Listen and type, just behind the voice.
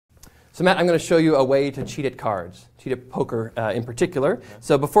So Matt, I'm going to show you a way to cheat at cards, cheat at poker in particular. Okay.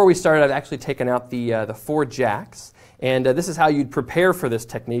 So before we started, I've actually taken out the 4 jacks. And this is how you'd prepare for this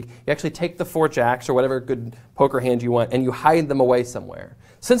technique. You actually take the 4 jacks or whatever good poker hand you want, and you hide them away somewhere.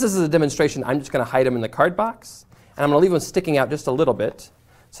 Since this is a demonstration, I'm just going to hide them in the card box. And I'm going to leave them sticking out just a little bit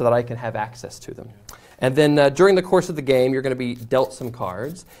so that I can have access to them. And then during the course of the game, you're going to be dealt some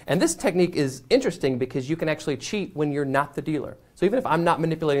cards. And this technique is interesting because you can actually cheat when you're not the dealer. So even if I'm not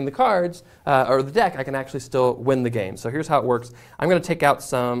manipulating the cards or the deck, I can actually still win the game. So here's how it works. I'm going to take out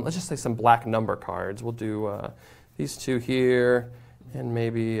some, let's just say some black number cards. We'll do these 2 here, and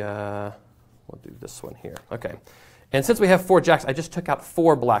maybe we'll do this one here. Okay. And since we have 4 jacks, I just took out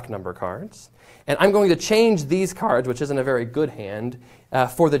 4 black number cards. And I'm going to change these cards, which isn't a very good hand,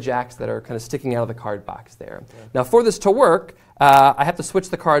 for the jacks that are kind of sticking out of the card box there. Yeah. Now for this to work, I have to switch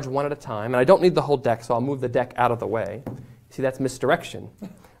the cards one at a time. And I don't need the whole deck, so I'll move the deck out of the way. See, that's misdirection.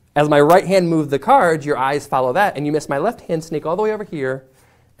 As my right hand moves the cards, your eyes follow that, and you miss my left hand, sneak all the way over here,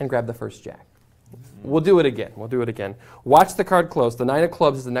 and grab the first jack. We'll do it again. We'll do it again. Watch the card close. The 9 of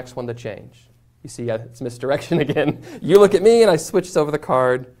clubs is the next one to change. You see, it's misdirection again. You look at me, and I switched over the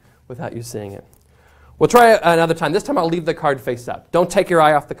card without you seeing it. We'll try another time. This time I'll leave the card face up. Don't take your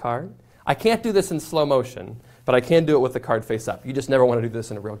eye off the card. I can't do this in slow motion, but I can do it with the card face up. You just never want to do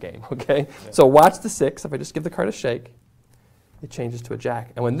this in a real game, okay? Yeah. So watch the 6. If I just give the card a shake, it changes to a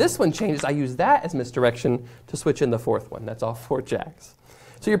jack. And when this one changes, I use that as misdirection to switch in the 4th one. That's all 4 jacks.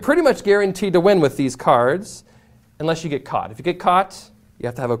 So you're pretty much guaranteed to win with these cards unless you get caught. If you get caught, you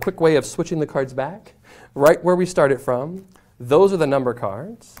have to have a quick way of switching the cards back right where we started from. Those are the number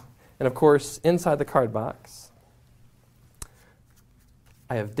cards. And of course, inside the card box,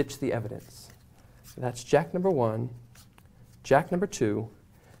 I have ditched the evidence. So that's jack number 1, jack number 2,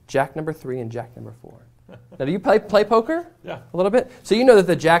 jack number 3, and jack number 4. Now, do you play poker? Yeah. A little bit? So you know that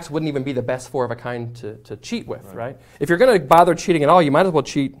the jacks wouldn't even be the best 4 of a kind to cheat with, right? If you're going to bother cheating at all, you might as well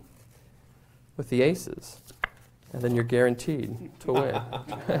cheat with the aces. And then you're guaranteed to win.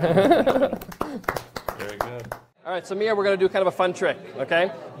 Very good. All right, so Mia, we're going to do kind of a fun trick,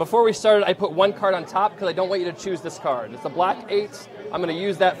 okay? Before we started, I put 1 card on top because I don't want you to choose this card. It's a black 8. I'm going to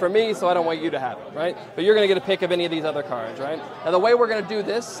use that for me, so I don't want you to have it, right? But you're going to get a pick of any of these other cards, right? Now, the way we're going to do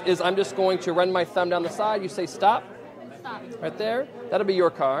this is I'm just going to run my thumb down the side. You say stop. Stop. Right there. That'll be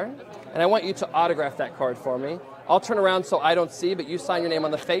your card. And I want you to autograph that card for me. I'll turn around so I don't see, but you sign your name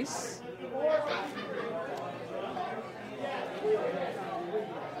on the face.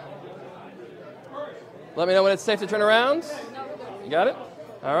 Let me know when it's safe to turn around. You got it?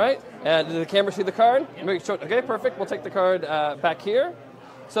 All right. And did the camera see the card? Okay, perfect. We'll take the card back here.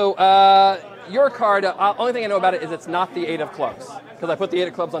 So your card, only thing I know about it is it's not the 8 of clubs, because I put the 8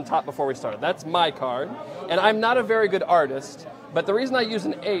 of clubs on top before we started. That's my card. And I'm not a very good artist, but the reason I use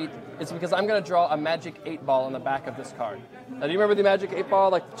an 8 is because I'm going to draw a magic 8 ball on the back of this card. Now, do you remember the magic 8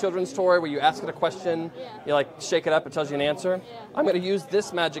 ball, like the children's toy, where you ask it a question, you like shake it up, it tells you an answer? Yeah. I'm going to use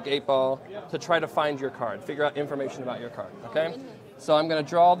this magic 8 ball to try to find your card, figure out information about your card, okay? So I'm going to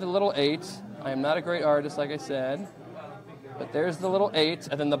draw the little 8. I am not a great artist, like I said, but there's the little 8,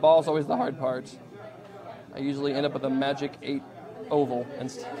 and then the ball is always the hard part. I usually end up with a magic 8 oval. And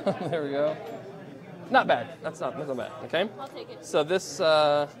there we go. Not bad. That's not bad. Okay. I'll take it. So this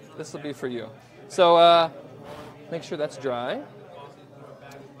will be for you. So make sure that's dry.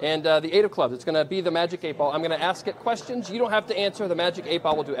 And the 8 of clubs. It's going to be the magic 8 ball. I'm going to ask it questions. You don't have to answer. The magic 8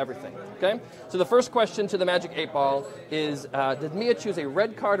 ball will do everything. Okay. So the first question to the magic 8 ball is: did Mia choose a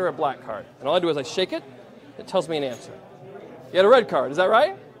red card or a black card? And all I do is I shake it. It tells me an answer. You had a red card. Is that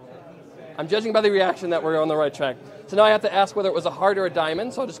right? I'm judging by the reaction that we're on the right track. So now I have to ask whether it was a heart or a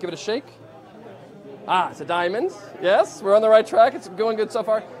diamond. So I'll just give it a shake. Ah, it's a diamond. Yes, we're on the right track. It's going good so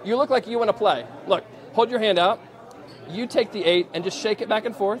far. You look like you want to play. Look, hold your hand out. You take the 8 and just shake it back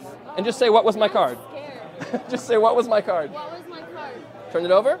and forth and just say, what was my card? I'm scared. Just say, what was my card? What was my card? Turn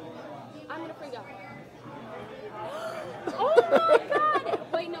it over. I'm going to freak out. Oh my God.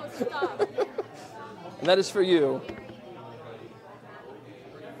 Wait, no, stop. And that is for you.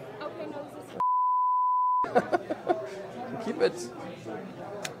 Okay, no, this is... Keep it.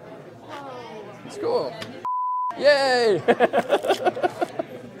 It's cool. Yay!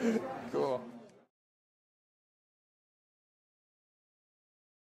 Cool.